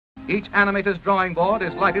Each animator's drawing board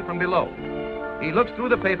is lighted from below. He looks through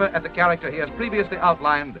the paper at the character he has previously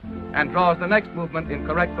outlined and draws the next movement in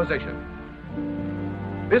correct position.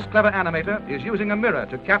 This clever animator is using a mirror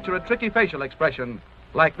to capture a tricky facial expression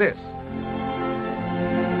like this.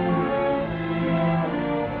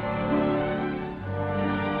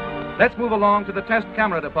 Let's move along to the test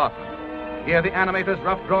camera department. Here the animator's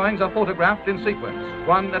rough drawings are photographed in sequence,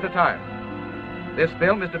 one at a time. This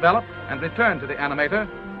film is developed and returned to the animator,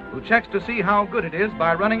 who checks to see how good it is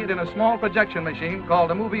by running it in a small projection machine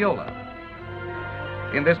called a moviola.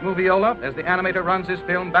 In this moviola, as the animator runs his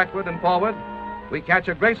film backward and forward, we catch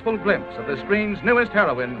a graceful glimpse of the screen's newest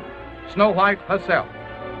heroine, Snow White herself.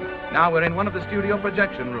 Now we're in one of the studio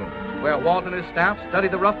projection rooms, where Walt and his staff study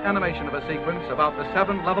the rough animation of a sequence about the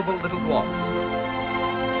 7 lovable little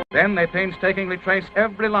dwarfs. Then they painstakingly trace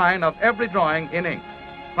every line of every drawing in ink,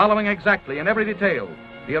 following exactly in every detail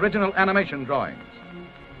the original animation drawings.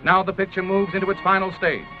 Now the picture moves into its final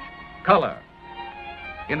stage, color.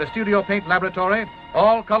 In the studio paint laboratory,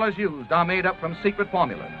 all colors used are made up from secret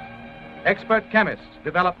formulas. Expert chemists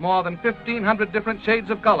develop more than 1,500 different shades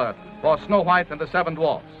of color for Snow White and the 7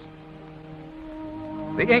 Dwarfs.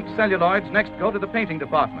 The inked celluloids next go to the painting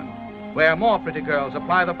department, where more pretty girls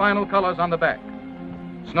apply the final colors on the back.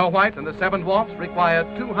 Snow White and the 7 Dwarfs require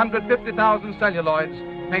 250,000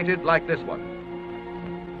 celluloids painted like this one.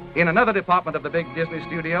 In another department of the big Disney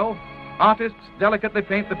studio, artists delicately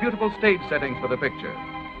paint the beautiful stage settings for the picture.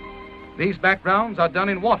 These backgrounds are done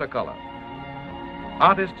in watercolor.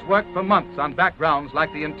 Artists work for months on backgrounds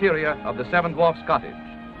like the interior of the 7 Dwarfs cottage.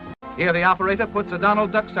 Here the operator puts a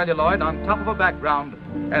Donald Duck celluloid on top of a background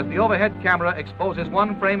as the overhead camera exposes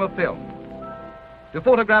one frame of film. To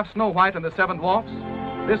photograph Snow White and the 7 Dwarfs,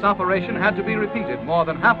 this operation had to be repeated more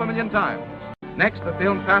than 500,000 times. Next, the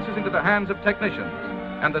film passes into the hands of technicians,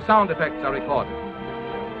 and the sound effects are recorded.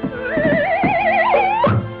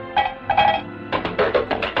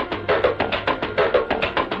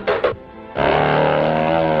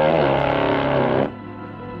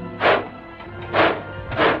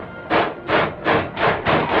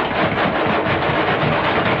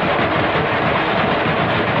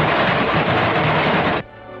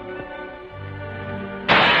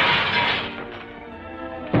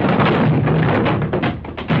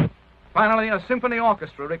 Finally, a symphony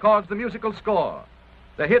orchestra records the musical score,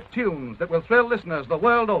 the hit tunes that will thrill listeners the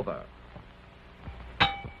world over.